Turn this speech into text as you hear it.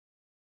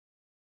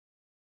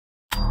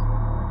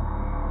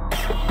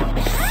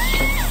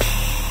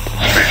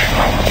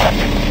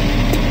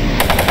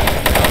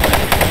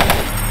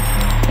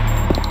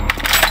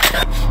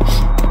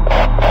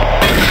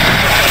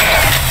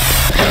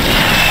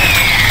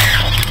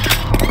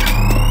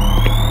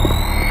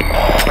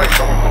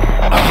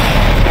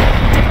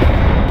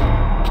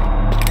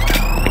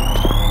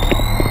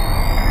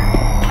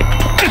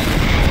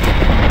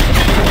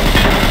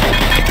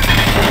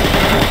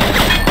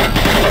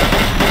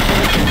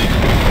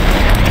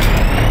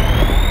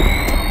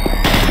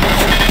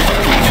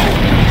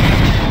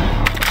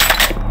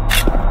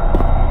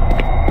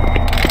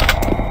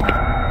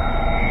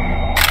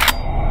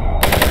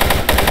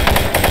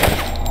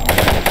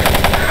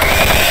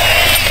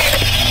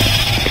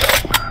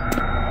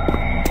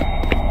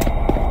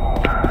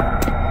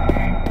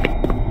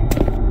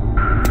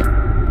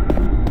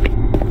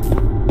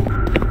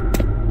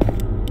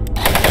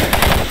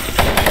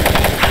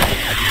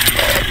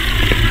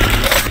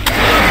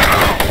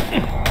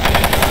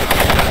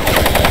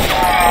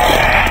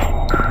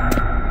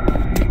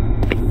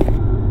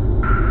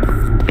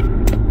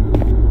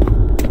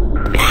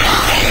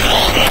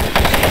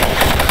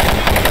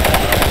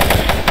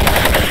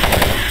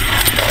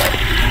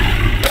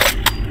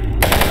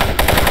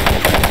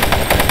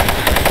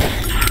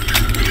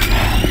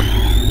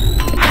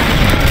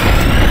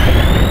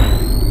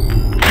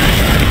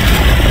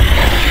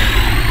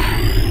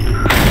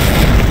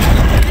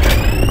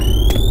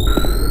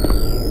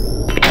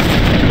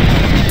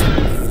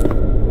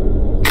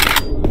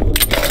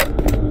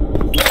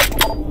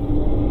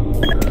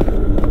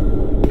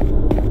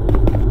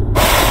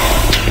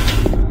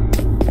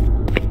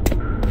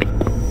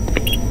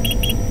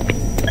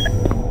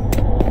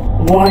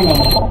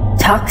Warning.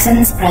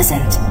 Toxins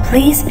present.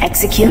 Please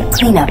execute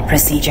cleanup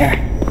procedure.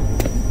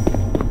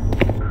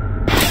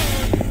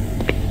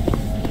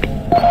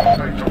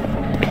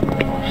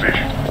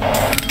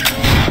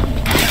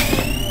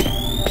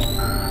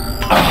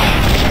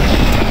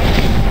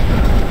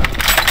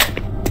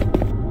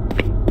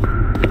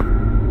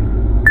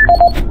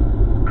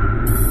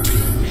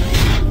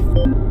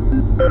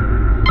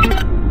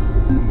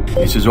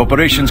 This is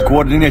Operations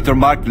Coordinator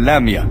Mark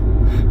Lamia,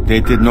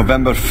 dated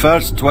November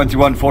 1st,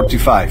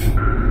 2145.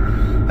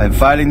 I am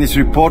filing this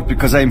report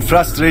because I am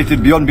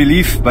frustrated beyond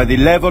belief by the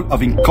level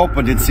of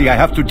incompetency I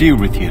have to deal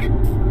with here.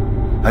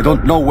 I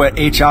don't know where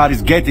HR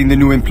is getting the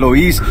new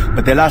employees,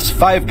 but the last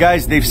 5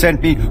 guys they've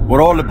sent me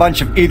were all a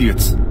bunch of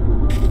idiots.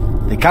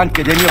 They can't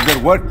get any of their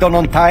work done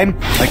on time.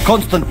 I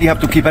constantly have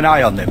to keep an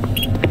eye on them.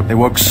 They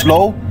work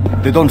slow,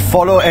 they don't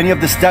follow any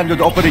of the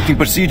standard operating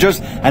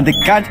procedures, and they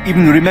can't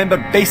even remember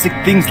basic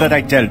things that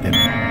I tell them.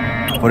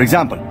 For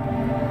example,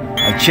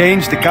 I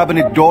changed the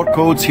cabinet door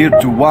codes here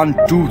to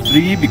 1, 2,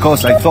 3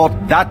 because I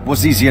thought that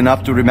was easy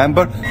enough to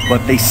remember,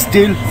 but they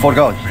still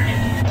forgot.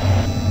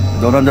 I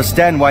don't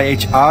understand why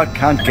HR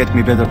can't get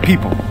me better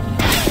people.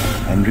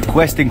 I'm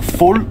requesting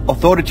full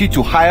authority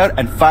to hire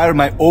and fire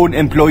my own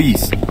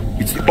employees.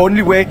 It's the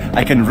only way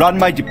I can run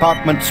my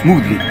department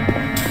smoothly.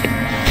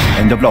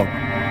 End of log.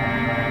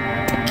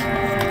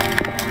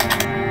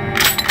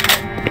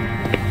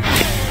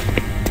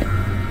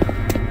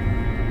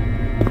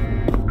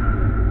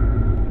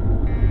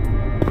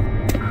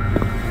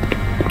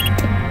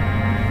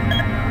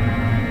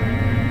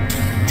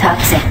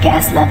 Toxic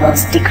gas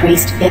levels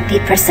decreased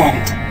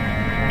 50%.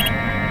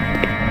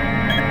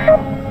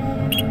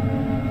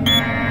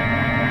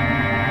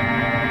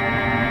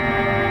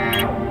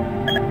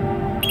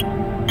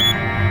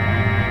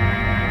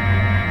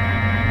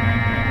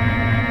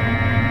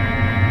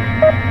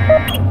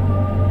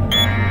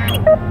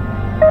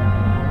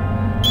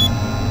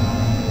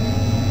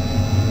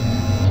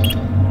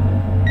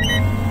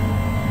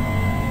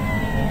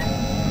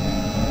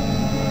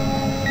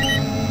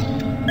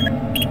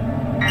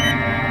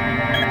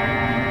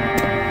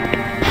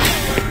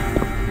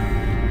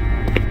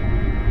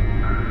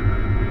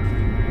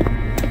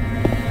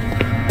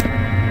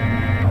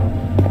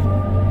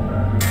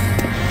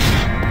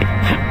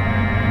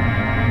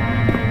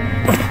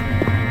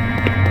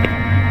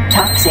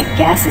 Toxic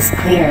gas is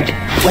cleared.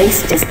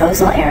 Waste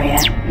disposal area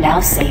now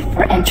safe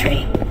for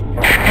entry.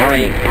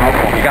 Hurry,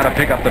 we gotta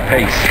pick up the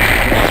pace.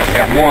 We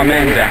got more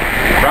men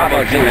down.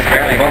 Bravo team is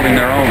barely holding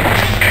their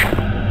own.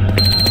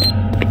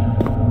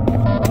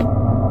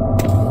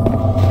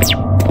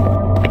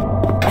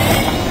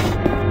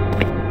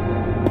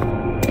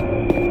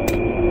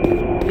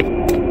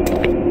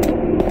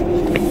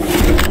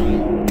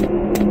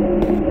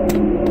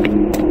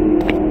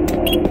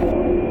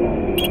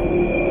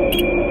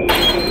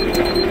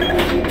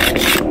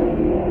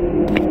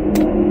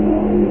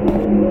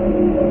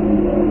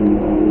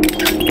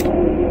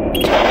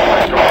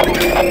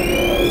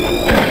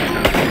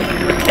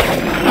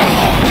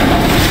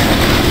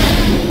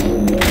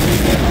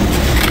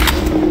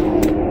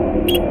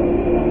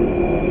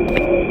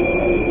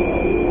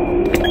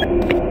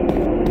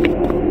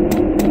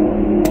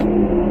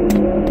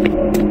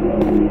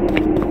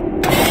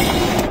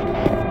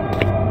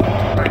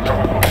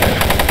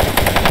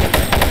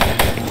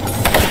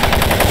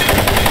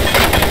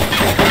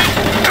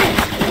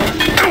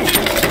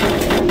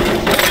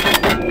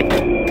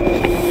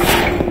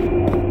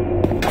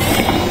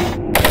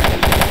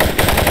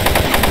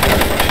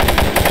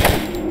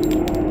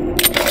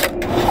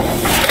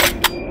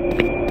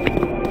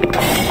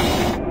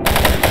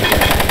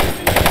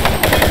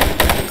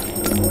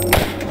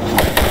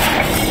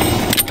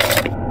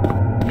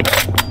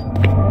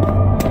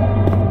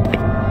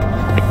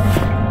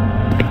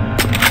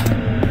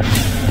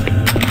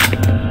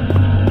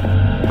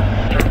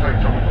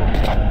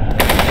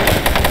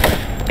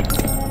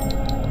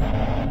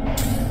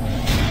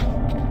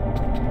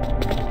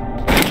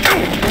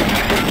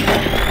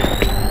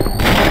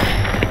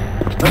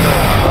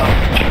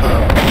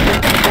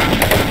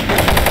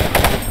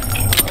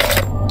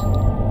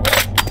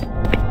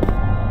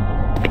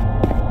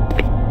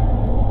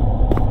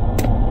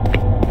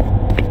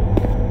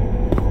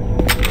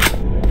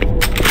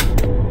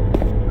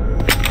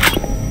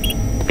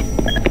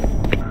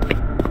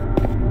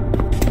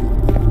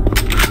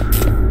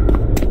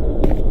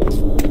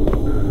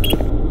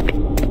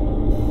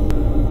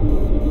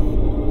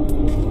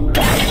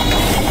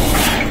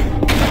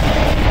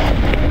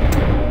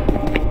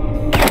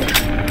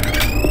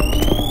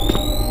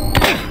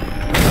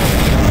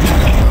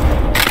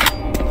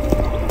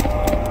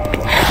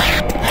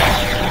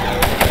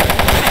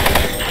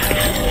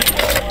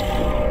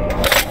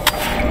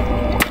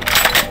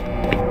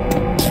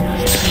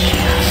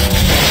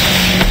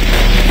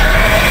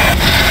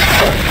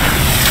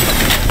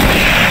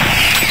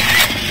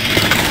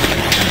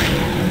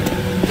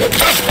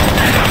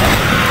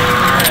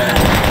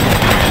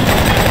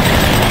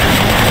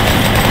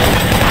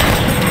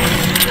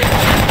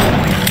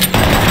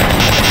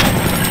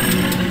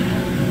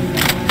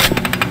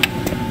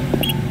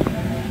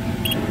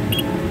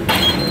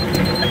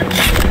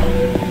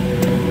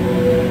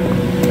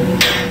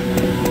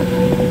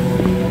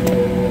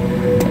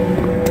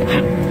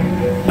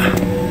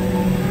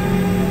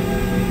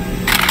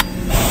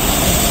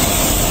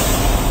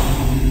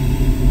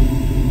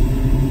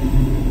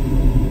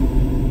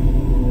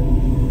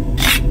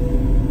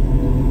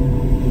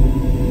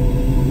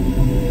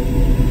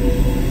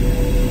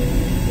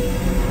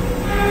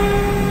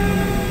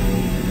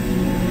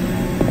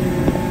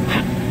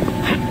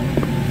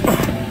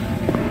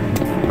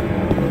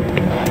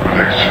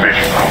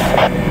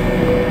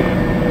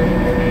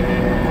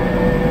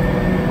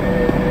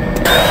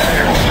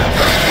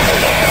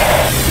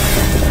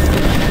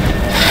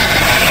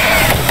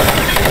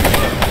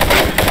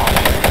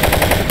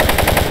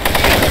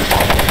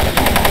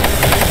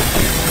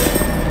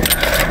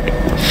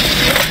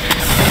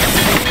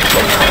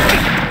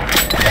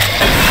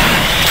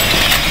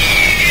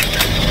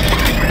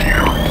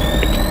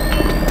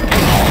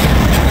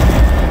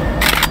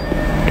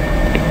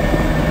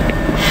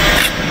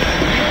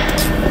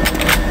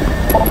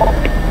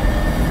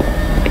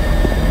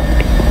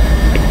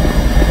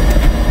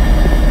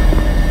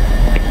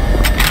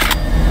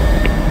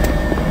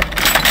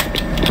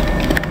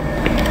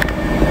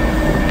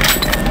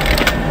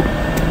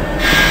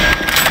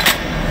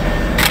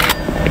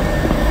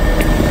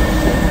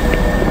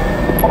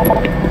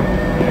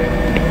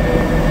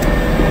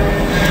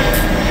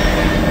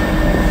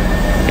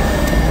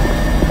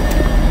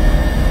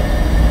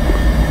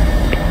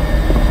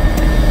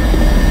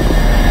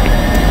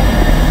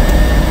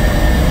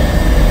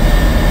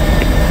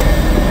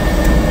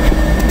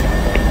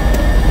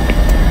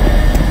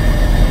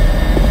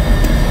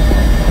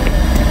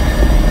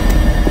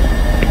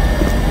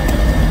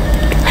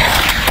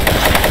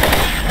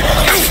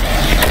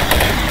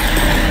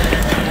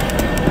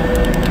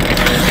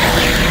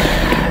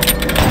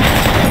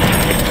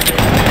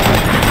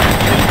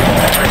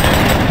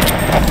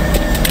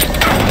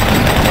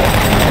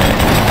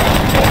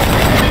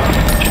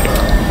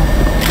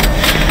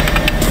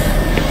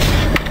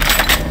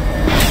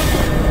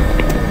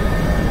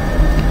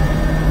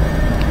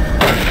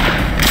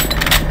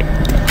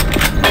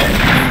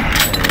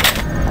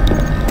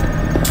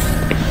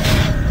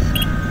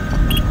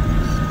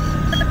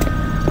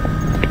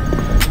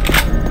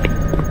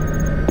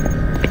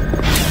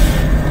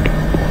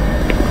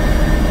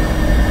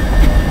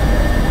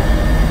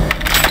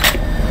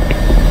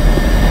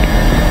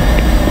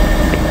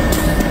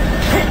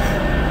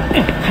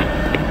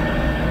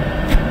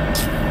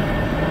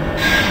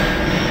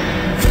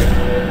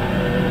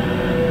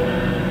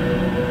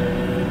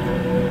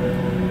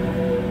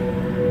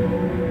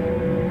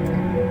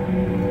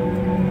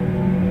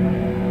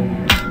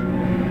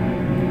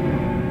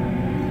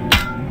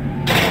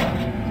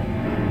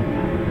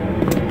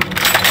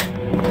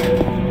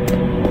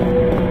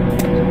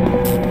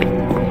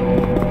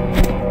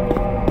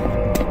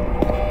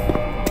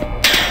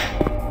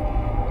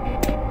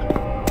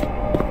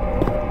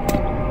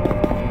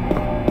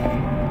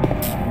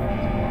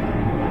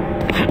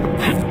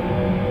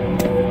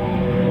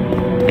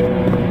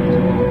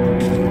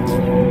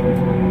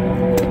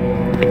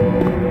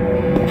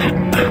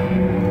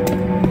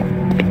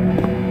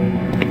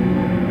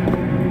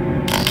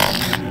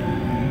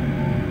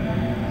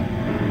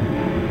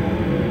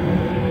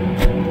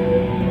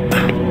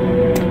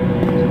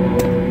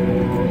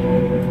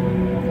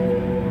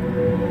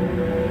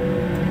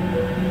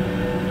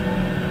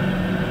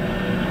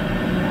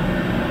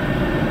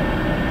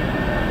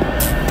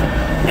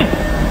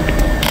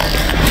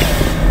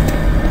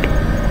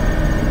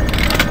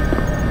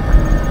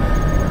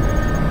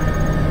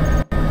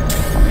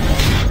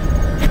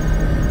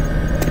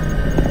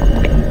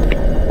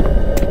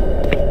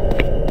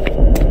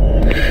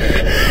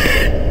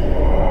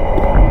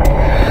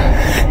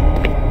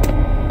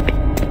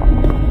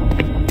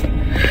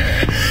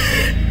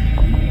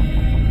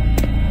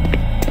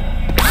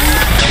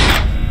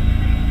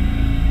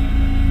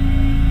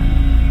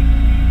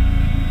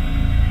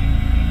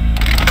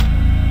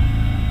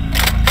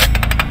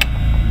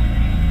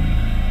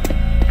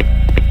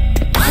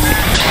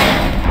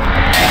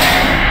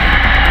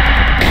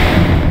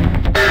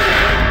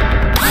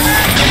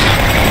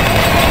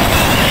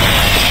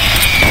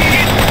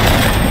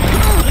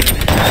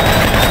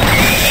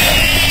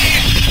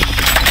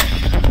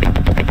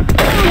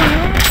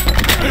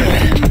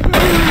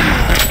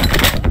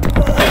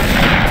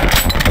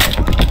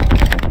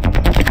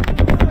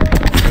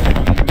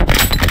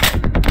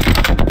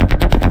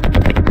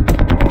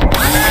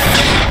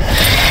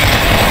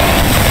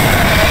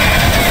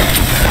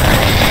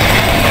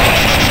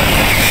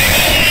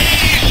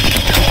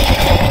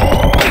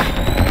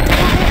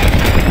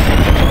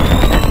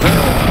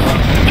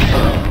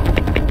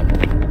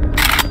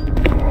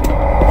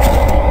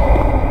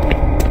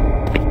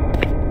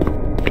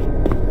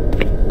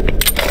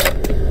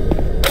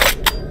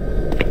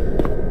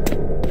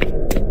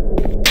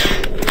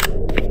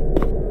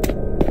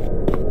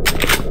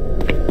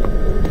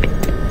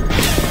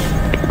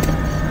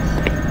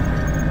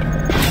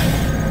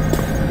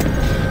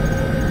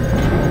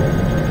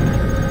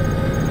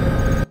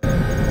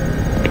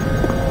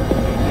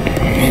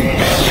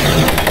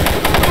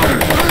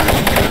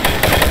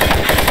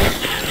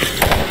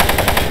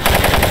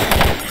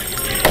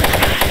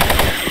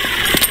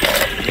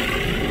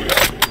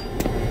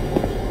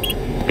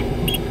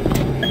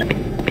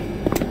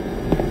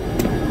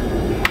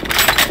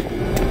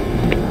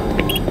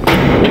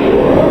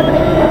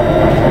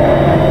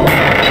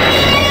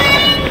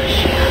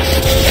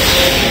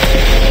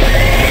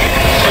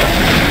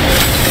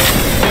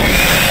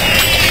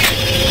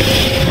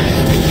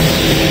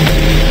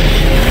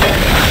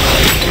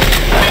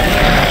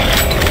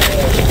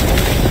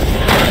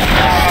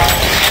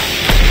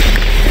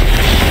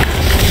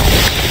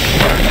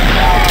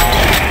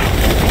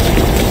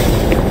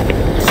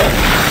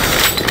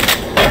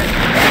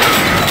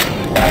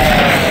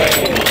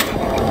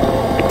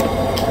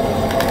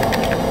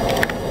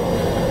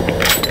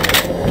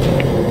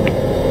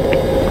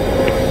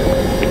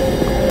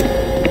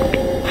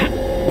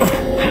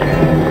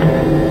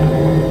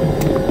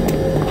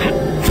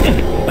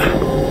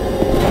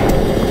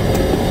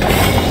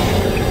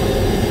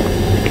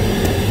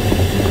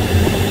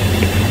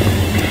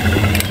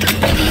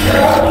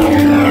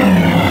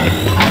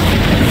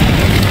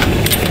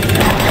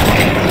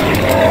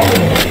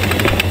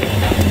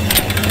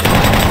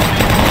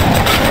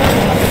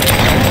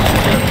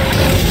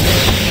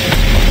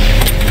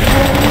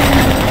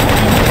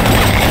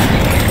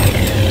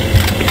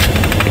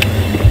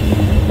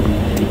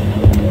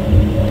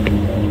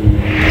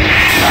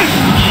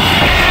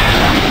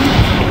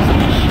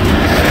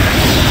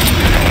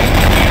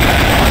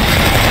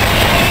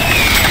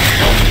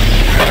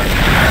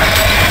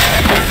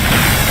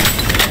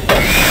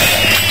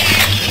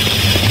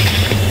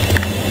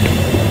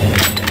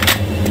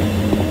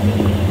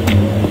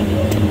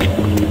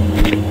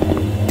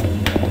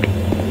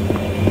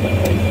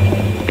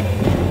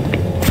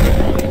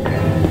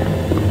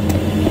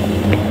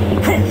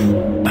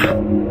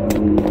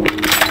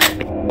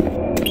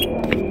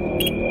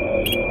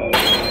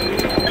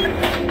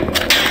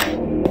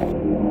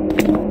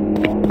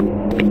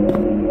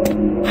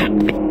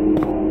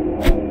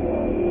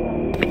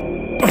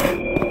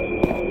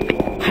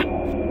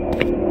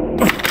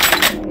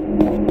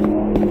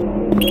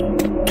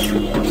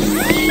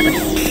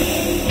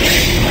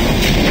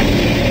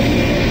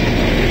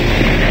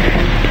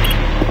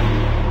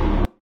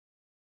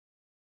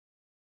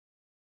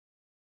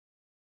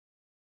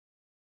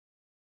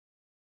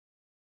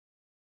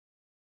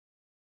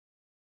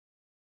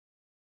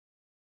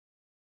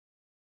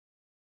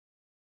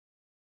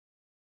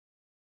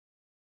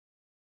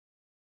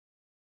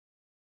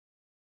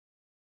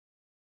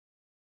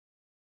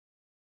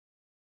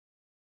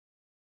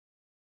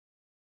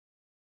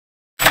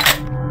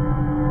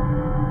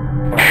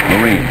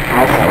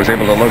 was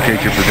able to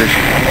locate your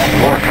position.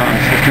 Warcom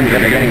systems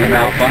are beginning to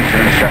malfunction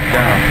and shut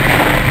down.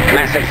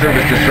 Massive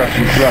service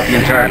disruptions throughout the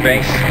entire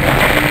base.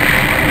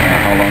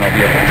 How long I'll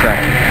be able to track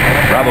you.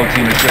 Bravo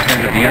team has just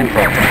entered the end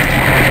program.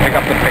 Pick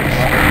up the pace.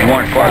 You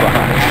aren't far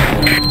behind.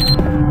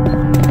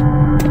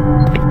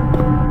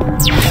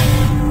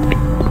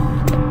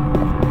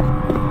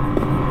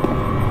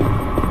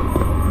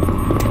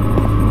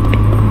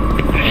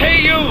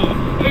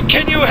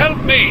 Can you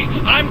help me?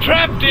 I'm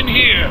trapped in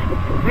here.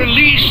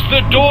 Release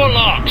the door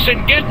locks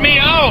and get me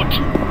out.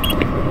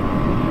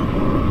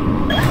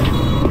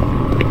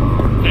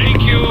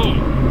 Thank you.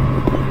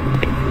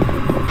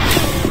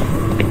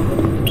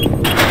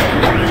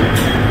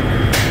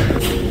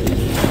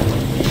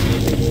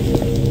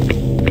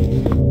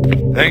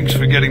 Thanks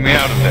for getting me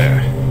out of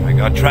there. I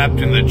got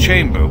trapped in the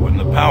chamber when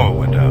the power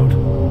went out.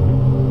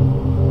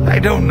 I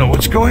don't know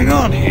what's going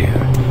on here.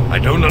 I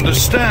don't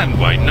understand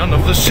why none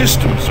of the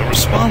systems are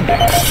responding.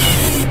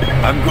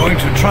 I'm going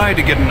to try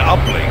to get an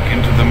uplink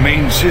into the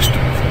main system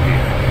from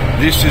here.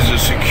 This is a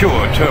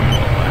secure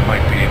terminal. I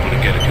might be able to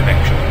get a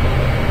connection.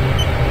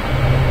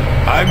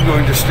 I'm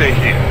going to stay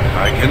here.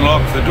 I can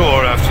lock the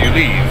door after you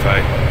leave.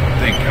 I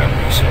think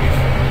I'll be safe.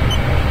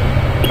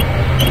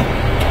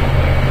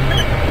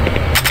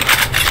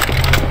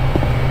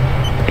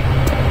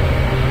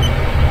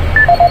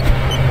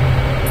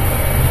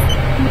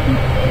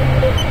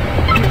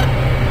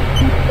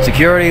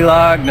 Security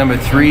log number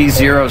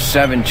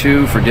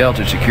 3072 for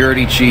Delta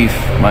Security Chief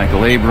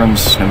Michael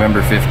Abrams,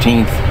 November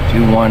 15th,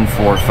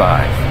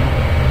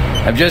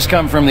 2145. I've just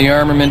come from the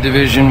Armament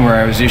Division where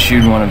I was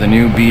issued one of the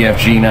new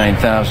BFG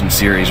 9000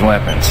 series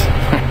weapons.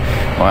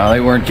 Well,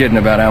 they weren't kidding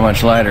about how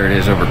much lighter it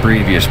is over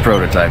previous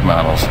prototype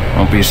models.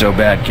 Won't be so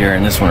bad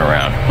carrying this one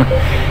around.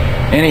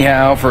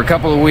 Anyhow, for a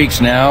couple of weeks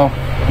now,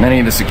 many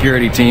of the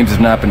security teams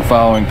have not been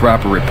following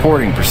proper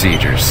reporting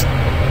procedures.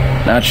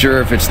 Not sure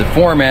if it's the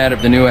format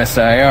of the new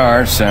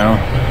SIR, so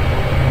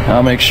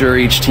I'll make sure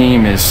each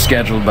team is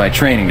scheduled by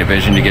training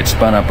division to get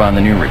spun up on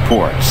the new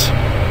reports.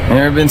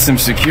 There have been some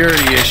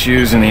security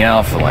issues in the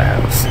Alpha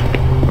Labs.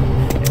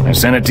 I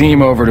sent a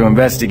team over to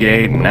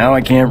investigate, and now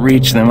I can't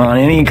reach them on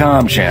any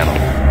comm channel.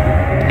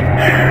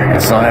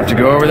 Guess I'll have to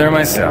go over there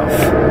myself.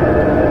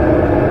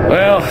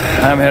 Well,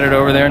 I'm headed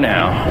over there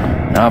now.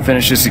 I'll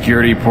finish the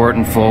security report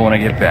in full when I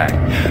get back.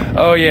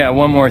 Oh yeah,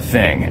 one more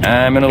thing.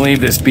 I'm gonna leave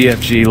this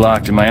BFG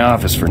locked in my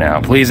office for now.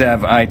 Please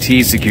have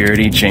IT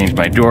security change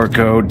my door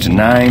code to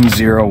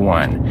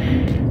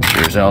 901.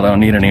 Sure as hell don't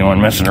need anyone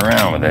messing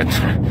around with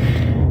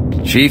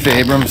it. Chief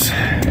Abrams,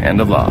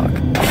 end of log.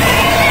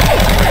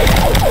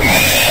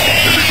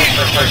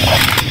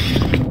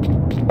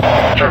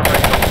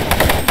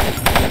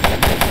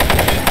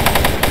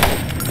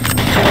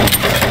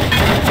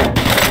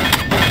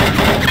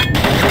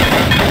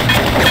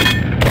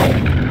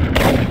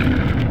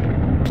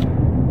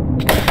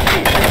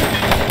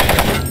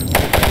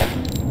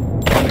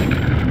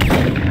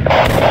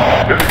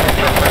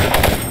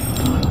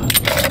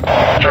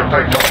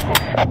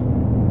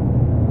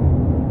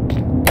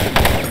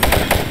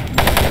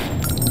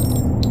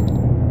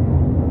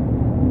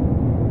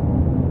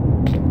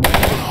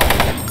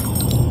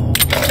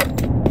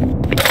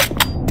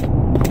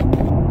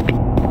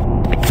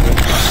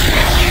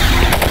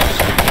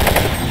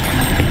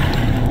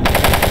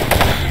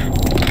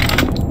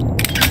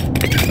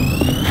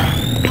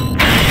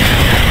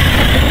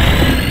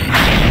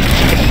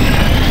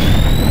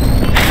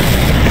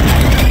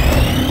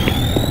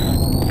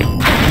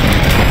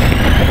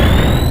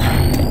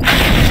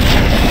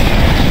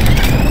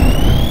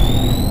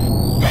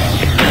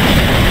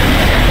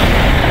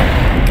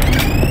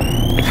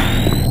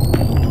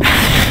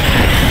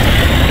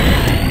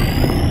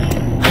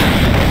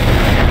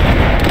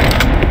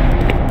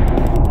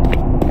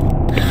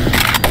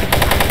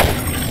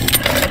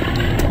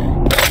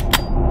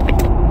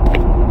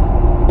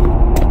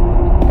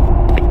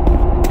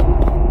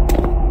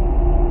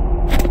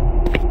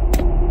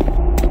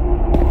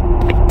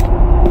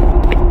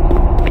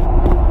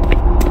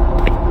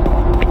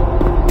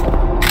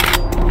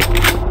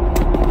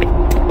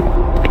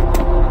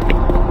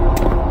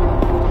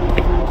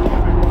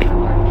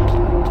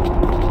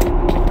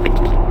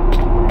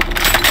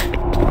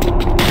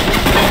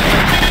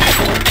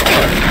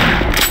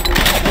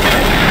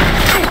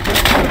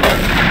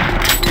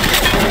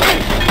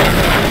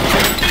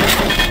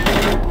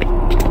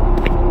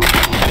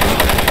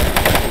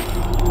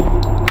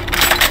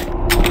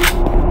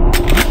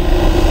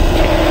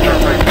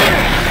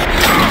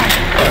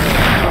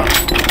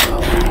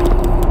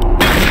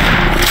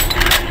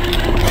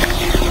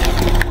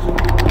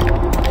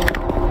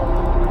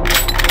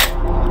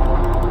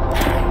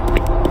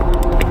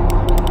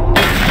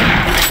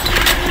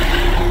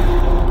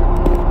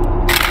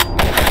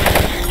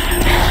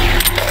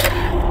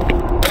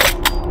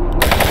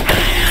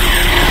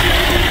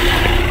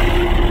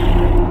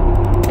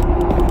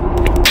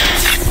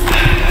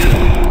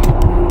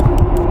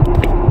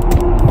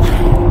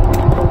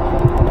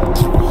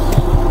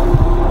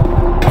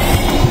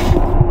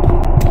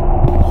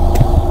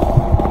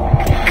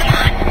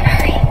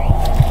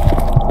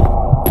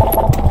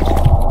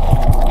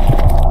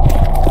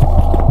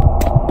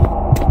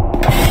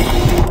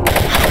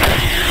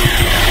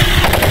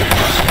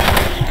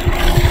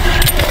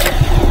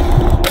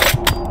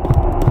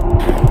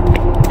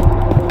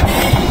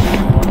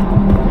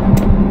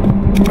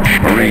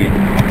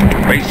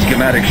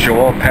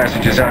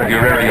 passages out of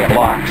your area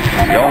blocked.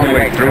 The only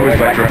way through is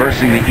by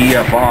traversing the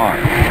EFR,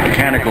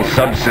 mechanical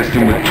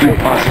subsystem with 2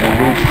 possible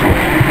routes through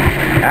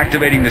it.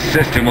 Activating the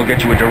system will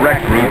get you a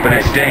direct route, but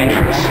it's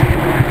dangerous.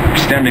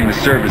 Extending the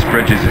service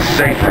bridges is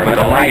safer, but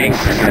the lighting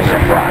systems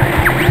are fried.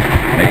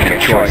 Make a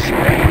choice,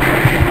 Ray.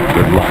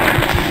 Good luck.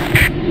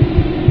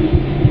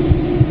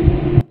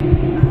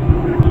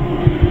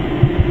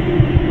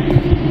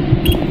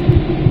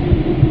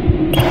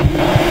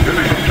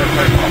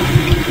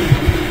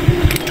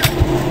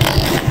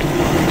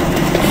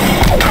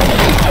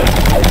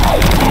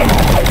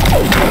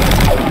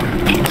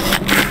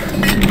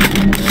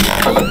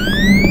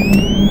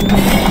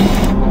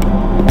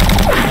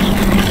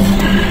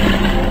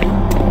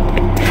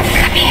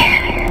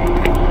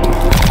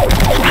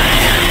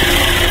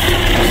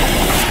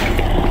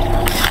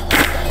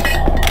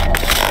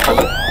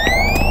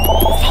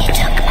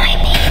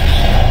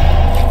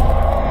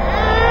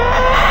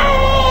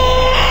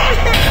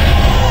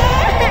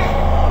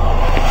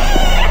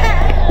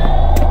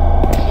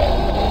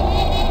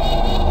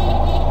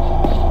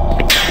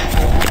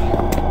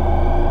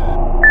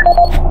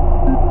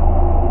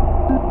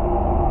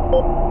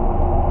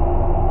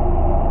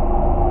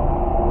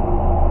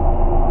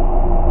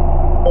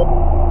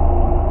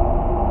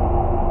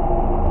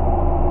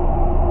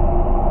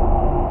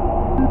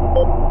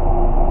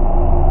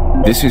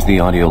 This is the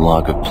audio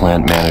log of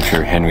Plant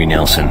Manager Henry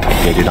Nelson,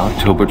 dated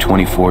October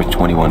 24th,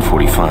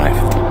 2145.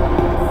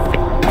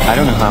 I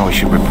don't know how I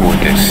should report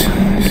this,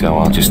 so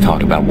I'll just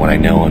talk about what I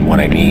know and what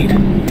I need.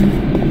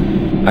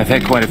 I've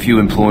had quite a few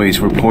employees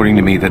reporting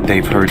to me that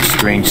they've heard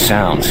strange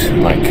sounds,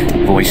 like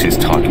voices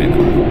talking to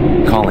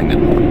them, calling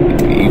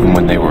them, even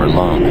when they were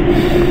alone.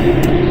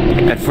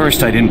 At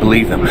first, I didn't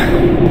believe them.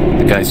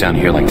 The guys down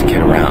here like to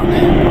kid around,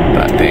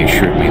 but they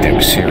assured me they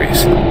were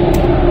serious.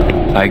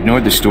 I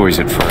ignored the stories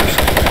at first.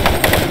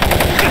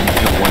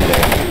 One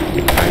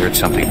day, I heard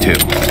something too.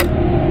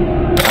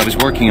 I was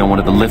working on one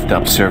of the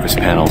lift-up service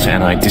panels,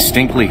 and I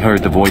distinctly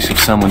heard the voice of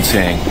someone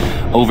saying,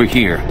 "Over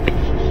here."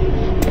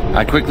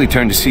 I quickly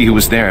turned to see who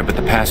was there, but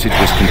the passage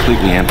was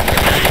completely empty.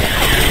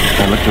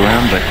 I looked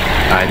around, but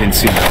I didn't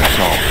see another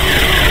soul.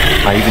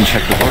 I even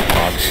checked the work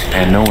logs,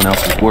 and no one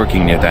else was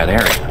working near that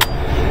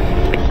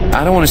area.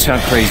 I don't want to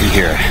sound crazy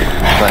here,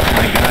 but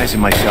my guys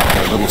and myself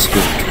are a little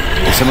spooked,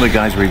 and some of the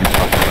guys were even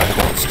talking about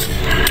ghosts.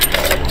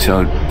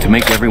 So, to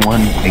make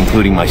everyone,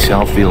 including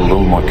myself, feel a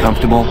little more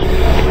comfortable,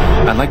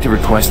 I'd like to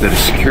request that a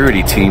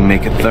security team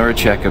make a thorough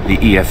check of the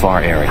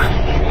EFR area.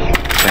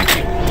 Thank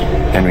you.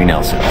 Henry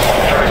Nelson.